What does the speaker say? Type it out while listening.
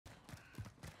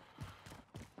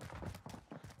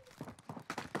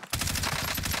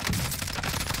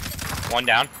One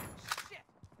down.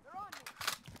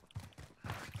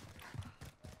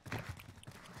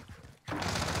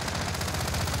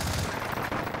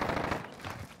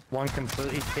 One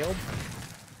completely killed.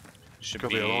 Should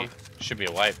be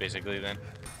a wipe basically then.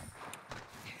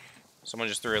 Someone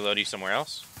just threw a loadie somewhere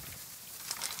else.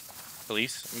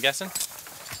 Police, I'm guessing.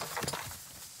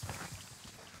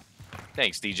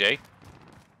 Thanks, DJ.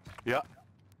 Yeah.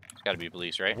 It's got to be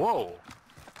police, right? Whoa.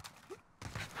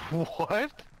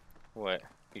 What? What?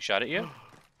 He shot at you?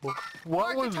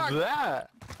 What was that?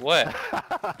 What?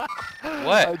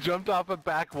 What? I jumped off a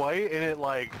back white and it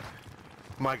like,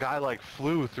 my guy like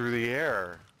flew through the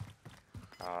air.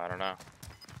 Oh, I don't know.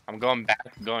 I'm going back,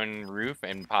 going roof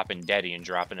and popping Daddy and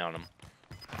dropping on him.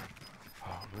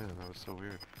 Oh man, that was so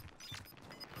weird.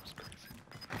 That was crazy.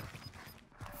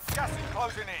 Gas is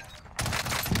closing in.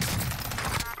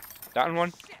 Down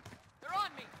one. They're on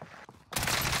me.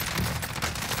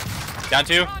 Down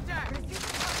two.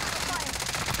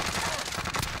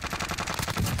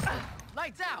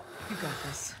 Lights out. You got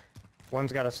this.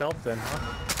 One's got a self then, huh?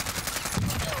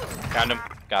 Found him.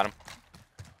 Got him.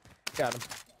 Got him.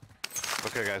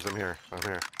 Okay guys, I'm here. I'm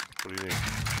here. What do you need?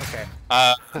 Okay.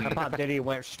 I thought Diddy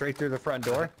went straight through the front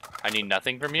door. need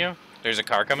nothing from you. There's a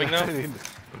car coming though.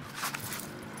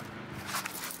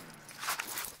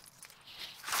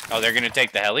 Oh, they're gonna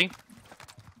take the heli?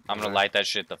 I'm gonna light that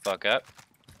shit the fuck up.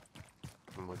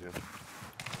 I'm with you.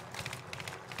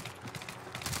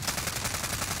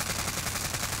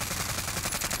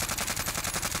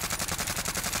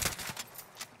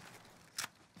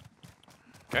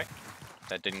 Okay.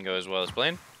 That didn't go as well as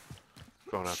planned.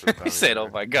 Going after the He bounty said, "Oh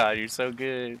hunter. my god, you're so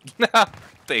good."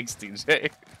 Thanks,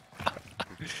 DJ.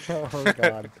 Oh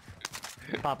god.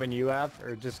 Popping you out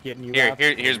or just getting you out?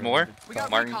 Here's more. We got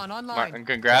Martin, recon online. Martin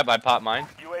can grab. I pop mine.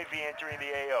 UAV entering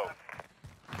the AO.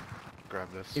 Grab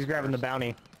this. He's grabbing the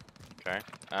bounty. Okay.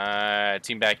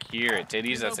 Team back here at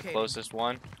Titties. That's the closest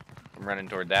one. I'm running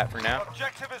toward that for now.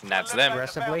 Objective is And that's them.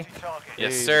 Aggressively?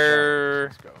 Yes, Hey, sir.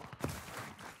 Let's go.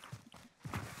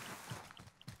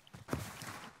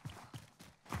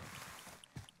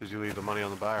 Did you leave the money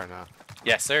on the buy or not?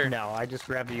 Yes, sir. No, I just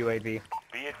grabbed the UAV.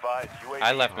 Be advised, UAV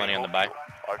I left money on the buy.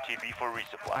 RTB for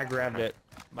resupply. I grabbed it.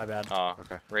 My bad. Oh,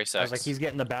 Okay. race I was X. like, he's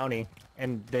getting the bounty.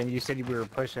 And then you said we were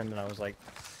pushing, and I was like,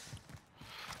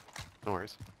 No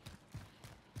worries.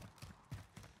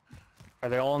 are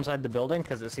they all inside the building?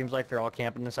 Because it seems like they're all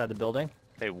camping inside the building.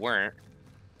 They weren't.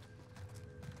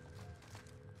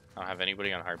 I don't have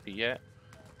anybody on heartbeat yet.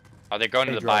 Oh, they're going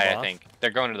They to the drove buy, I off? think. They're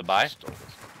going to the buy. Stole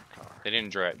this car. They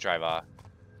didn't drive off.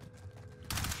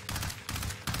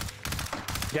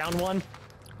 Down one.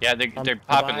 Yeah, On they're the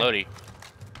popping buy? Lodi.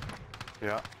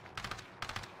 Yeah.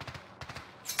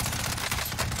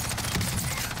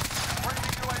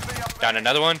 Down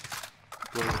another one.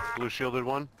 Blue shielded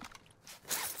one.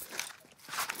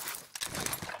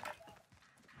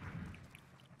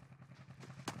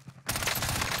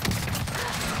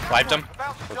 Wiped him.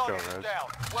 Let's go, guys.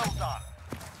 Well done.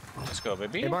 Let's go,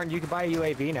 baby. Hey, Martin, you can buy a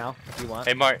UAV now if you want.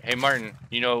 Hey, Martin.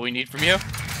 You know what we need from you?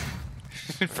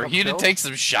 For Some you to kills? take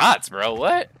some shots, bro.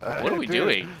 What? What are we Dude.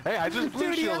 doing? Hey, I just blue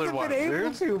Dude, he shielded hasn't one, been able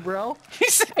dude. to, bro.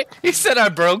 He said I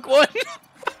broke one.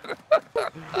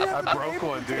 I broke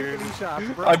one, dude.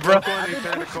 I broke one. You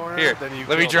turned the corner. Here, then you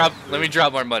let me killed drop. us, Let me dude.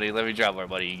 drop more money. Let me drop more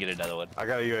money. You get another one. I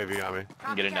got a UAV on me. You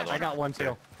can get another I one. got one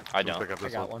too. I Let's don't. pick up I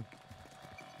this got one. one.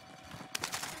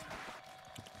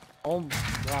 Oh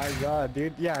my god,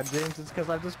 dude. Yeah, James, it's because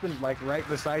I've just been like right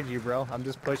beside you, bro. I'm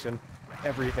just pushing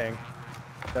everything.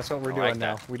 That's what we're I doing like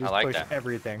now. that. We I just like push that.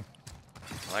 everything.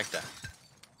 I like that.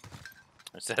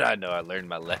 I said I know. I learned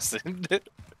my lesson.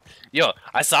 Yo,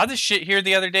 I saw this shit here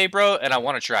the other day, bro, and I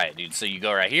want to try it, dude. So you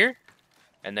go right here,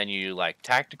 and then you like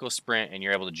tactical sprint, and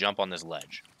you're able to jump on this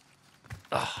ledge.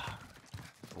 Ugh.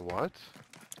 What?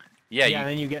 Yeah, Yeah, and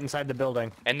then you get inside the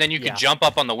building. and then you yeah. can jump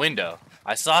up on the window.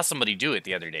 I saw somebody do it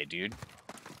the other day, dude.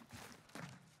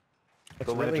 It's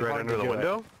The ledge really right hard under to the do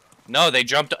window? No, they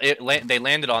jumped. They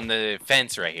landed on the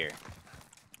fence right here.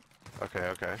 Okay,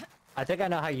 okay. I think I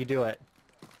know how you do it.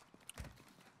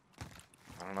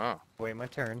 I don't know. Wait, my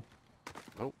turn.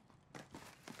 Nope.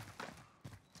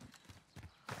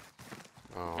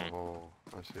 Oh,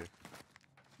 I see.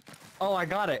 Oh, I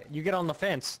got it. You get on the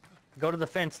fence. Go to the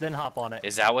fence, then hop on it.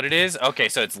 Is that what it is? Okay,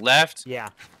 so it's left Yeah.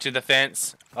 to the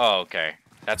fence. Oh, okay.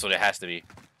 That's what it has to be.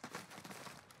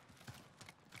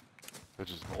 It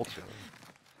just bolts you.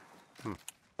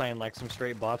 Playing like some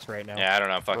straight bots right now. Yeah, I don't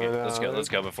know. Fuck it. Let's go. Uh, Let's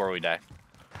go before we die.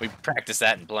 We practice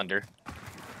that in Plunder. All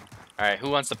right,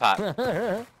 who wants to pop?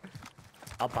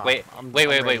 I'll pop. Wait, I'm wait.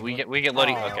 ready. We get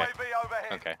loading. Oh. Okay. UAV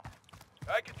overhead. Okay.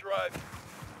 I can drive.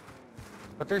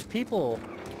 But there's people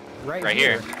right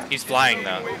here. He's flying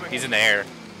though. He's in the air.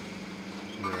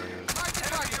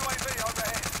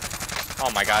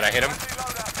 Oh my god, I hit him.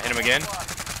 I hit him again.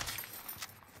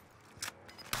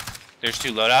 There's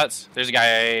 2 loadouts. There's a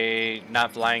guy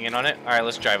not flying in on it. Alright,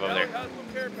 let's drive over there.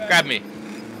 Grab me.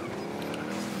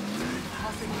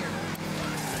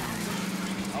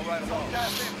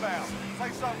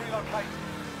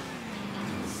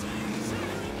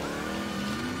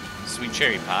 Sweet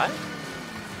cherry pie?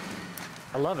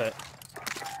 I love it.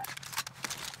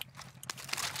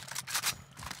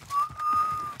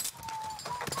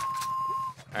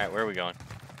 Alright, where are we going?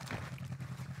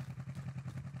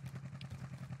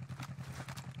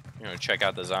 You know, check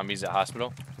out the zombies at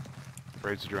hospital.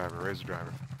 Raise the driver, raise the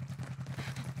driver.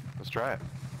 Let's try it.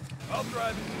 I'll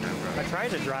drive it. I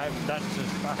tried to drive, that's just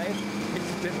fine. It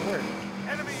just didn't work.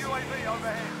 Enemy UAV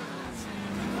overhead.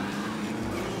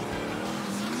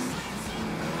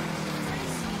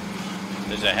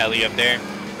 There's a heli up there.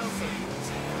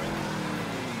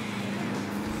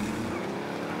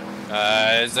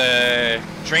 There's a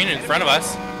train in front of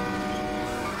us.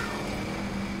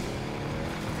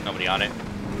 Nobody on it.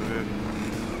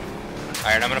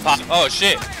 Alright, I'm gonna pop. Oh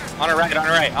shit! On our right, on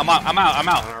our right. I'm out. On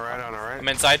our right, on our right. I'm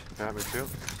inside. Yeah, me too.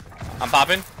 I'm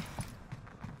popping.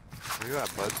 Where you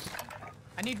at, buds?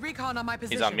 I need recon on my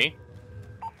position. He's on me.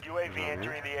 UAV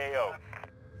entering the AO.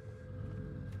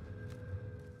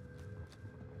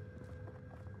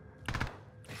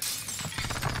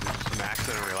 Just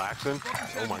maxing and relaxing.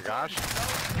 Oh my gosh.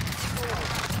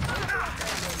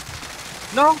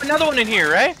 No, another one in here,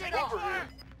 right?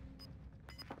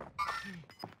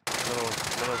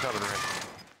 Another coming right.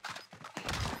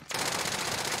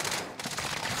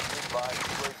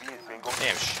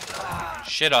 Damn,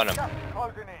 shit on him.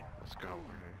 Closing in. Let's go.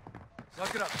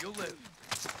 Suck it up, you'll live.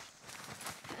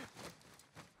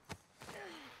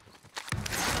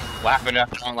 Laughing up,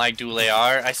 I don't like dual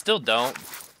AR. I still don't,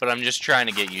 but I'm just trying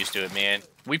to get used to it, man.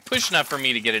 We push enough for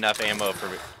me to get enough ammo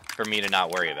for me to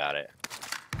not worry about it.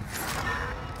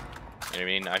 You know what I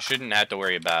mean? I shouldn't have to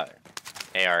worry about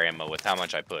AR ammo with how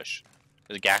much I push.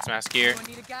 There's a gas mask here. Anyone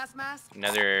need a gas mask?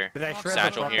 Another Did I shred the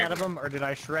satchel fuck here. out of him, or did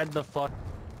I shred the fuck?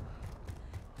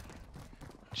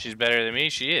 She's better than me.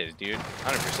 She is, dude.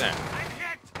 100%.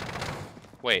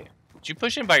 Wait, did you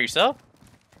push in by yourself?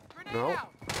 No.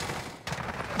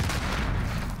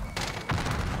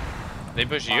 They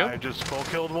push you? I just full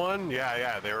killed one.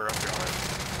 Yeah, they were up here already.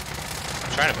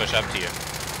 I'm trying to push up to you.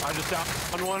 I just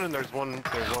downed one, and there's one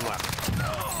left.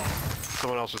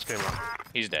 Someone else just came up.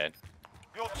 He's dead.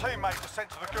 Your teammates are sent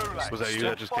to the gulag. Was that you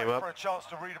that just came Fight up? for a chance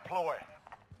to redeploy.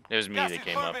 It was me Gas that is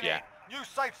came up, moving yeah. in. New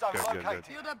safe zone Good. located.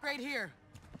 Field upgrade here.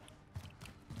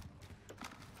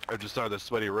 I just saw the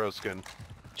sweaty rose skin.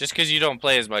 Just because you don't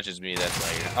play as much as me,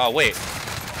 that's like... Oh, wait.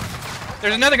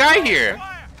 There's another guy here!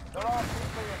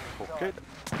 Okay.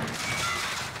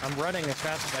 I'm running as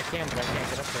fast as I can, but I can't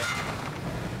get up there.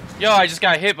 Yo, I just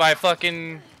got hit by a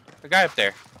guy up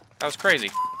there. That was crazy.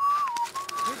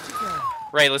 Where'd you go?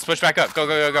 Ray, let's push back up.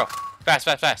 Go.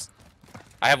 Fast.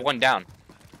 I have one down.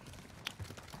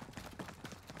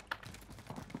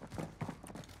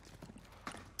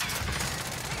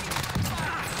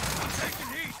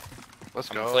 Let's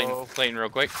I'm go. plating real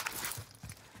quick.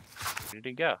 Where did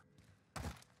he go?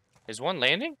 Is one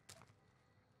landing?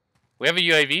 We have a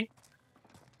UAV.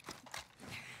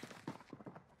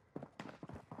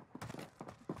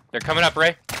 They're coming up,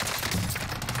 Ray.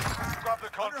 Grab the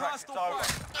contract, it's over.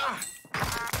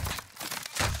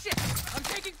 Shit! I'm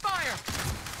taking fire!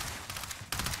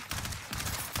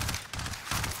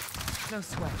 No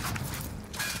sweat.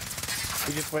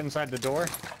 You just went inside the door?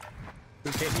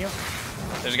 Who's hitting you?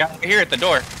 There's a guy right here at the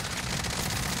door.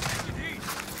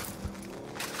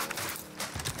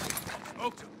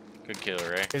 Good kill,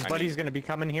 Ray. His buddy's gonna be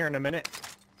coming here in a minute.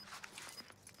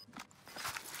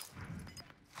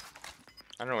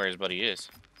 I don't know where his buddy is.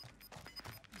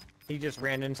 He just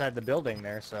ran inside the building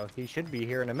there, so he should be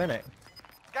here in a minute.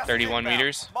 Gas is 31 inbound.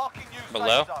 meters Marking new safe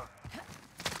below. zone.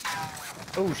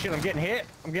 Oh shit, I'm getting hit.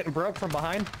 I'm getting broke from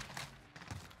behind.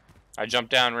 I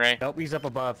jumped down, Ray. Nope, he's up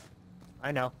above.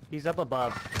 I know, he's up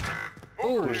above.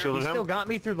 Blue Oh, he shielded him? still got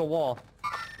me through the wall.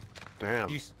 Damn.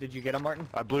 Did you get him, Martin?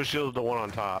 I blue shielded the one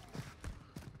on top.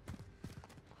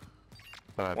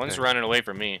 One's running away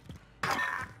from me.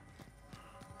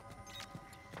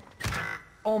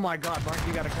 Oh my god, Martin,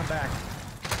 you gotta come back.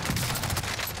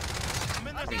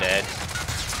 I'm dead.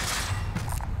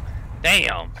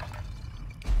 Damn.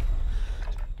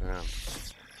 Damn.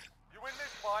 You win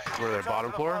this fight, Where, their return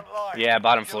bottom to the floor? front line. Yeah,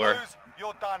 bottom You floor. lose,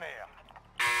 you're done here.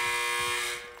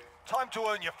 Time to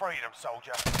earn your freedom,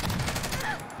 soldier.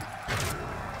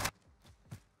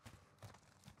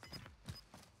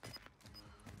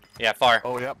 Yeah, far.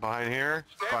 Oh, yeah, behind here.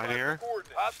 Behind here.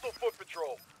 Hostile foot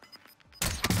patrol.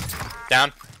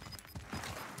 Down.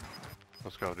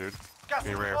 Let's go, dude. Gas Me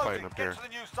is and Ray are closing. fighting up Get here. to the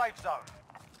new safe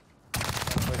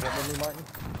zone. Was that with me, Martin?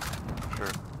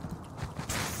 Sure.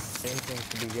 Game seems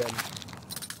to be good.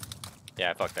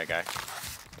 Yeah, fuck that guy.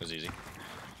 It was easy.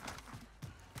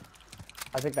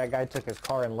 I think that guy took his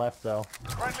car and left though.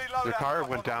 Friendly loadout. The car drop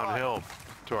went on the way. downhill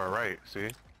to our right, see?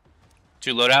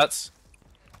 2 loadouts.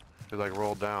 It like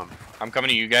rolled down. I'm coming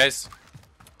to you guys.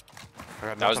 I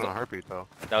got That was nothing the- on heartbeat though.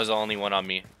 That was the only one on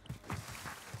me.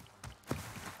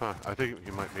 Huh, I think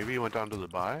he might, maybe he went down to the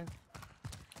buy?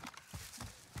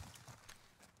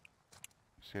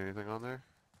 See anything on there?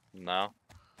 No.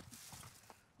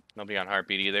 Nobody on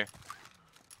heartbeat either.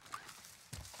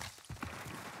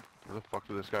 Where the fuck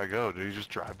did this guy go? Did he just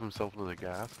drive himself into the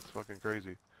gas? It's fucking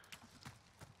crazy.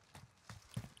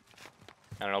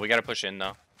 I don't know. We gotta push in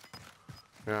though.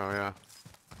 Yeah, yeah.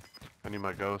 I need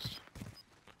my ghost.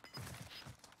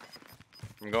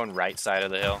 I'm going right side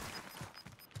of the hill.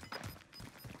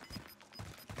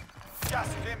 Gas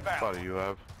is inbound. What do you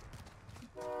have?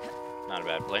 Not a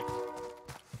bad play.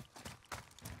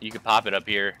 You could pop it up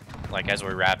here, like as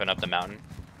we're wrapping up the mountain.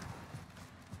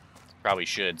 Probably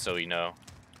should, so we know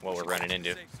what we're running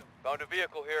into. Found a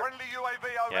vehicle here. Friendly UAV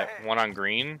Yep, overhead. one on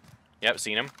green. Yep,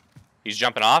 seen him. He's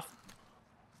jumping off.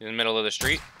 In the middle of the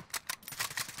street.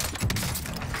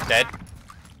 Dead.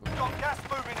 Got gas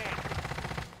moving in.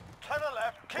 To the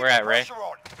left. Keep Where at, the Ray? pressure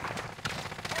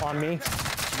on. On me.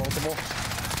 Multiple.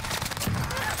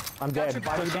 I'm dead.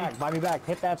 Buy me back. Buy me back.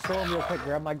 Hit that storm real quick.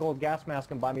 Grab my gold gas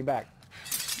mask and buy me back.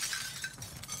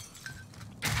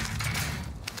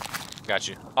 Got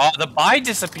you. Oh, the buy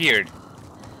disappeared.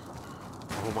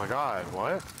 Oh my god,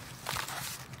 what? Are I've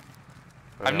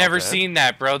they all never dead? seen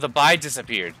that, bro. The buy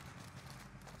disappeared.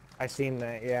 I seen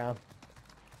that, yeah.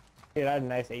 Dude, I had a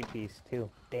nice 8-piece too.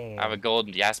 Damn. I have a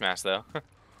gold gas mask though.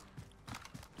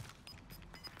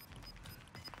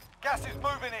 Gas is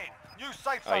moving in. New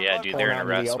safe Oh zone. yeah, dude, located. they're in a Going out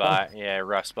rough in the open? spot. Yeah,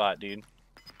 rough spot, dude.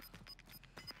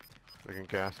 We can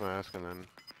gas mask and then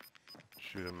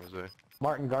shoot him as they...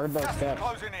 Martin, guard those Gas is steps.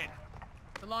 closing in.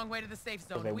 It's a long way to the safe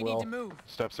zone. they We will. need to move.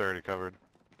 Steps are already covered.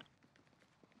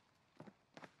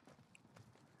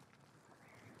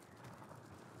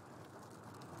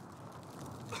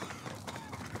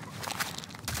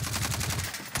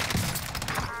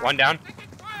 One down.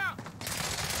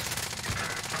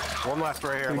 One last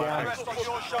right here. Two down. Rest on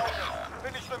your shoulders.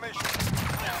 Finish the mission.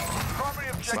 Primary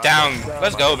objective. Down.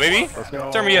 Let's go, baby. Let's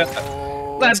go. Turn me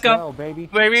up. Let's go, baby.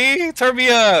 baby. Turn me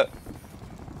up.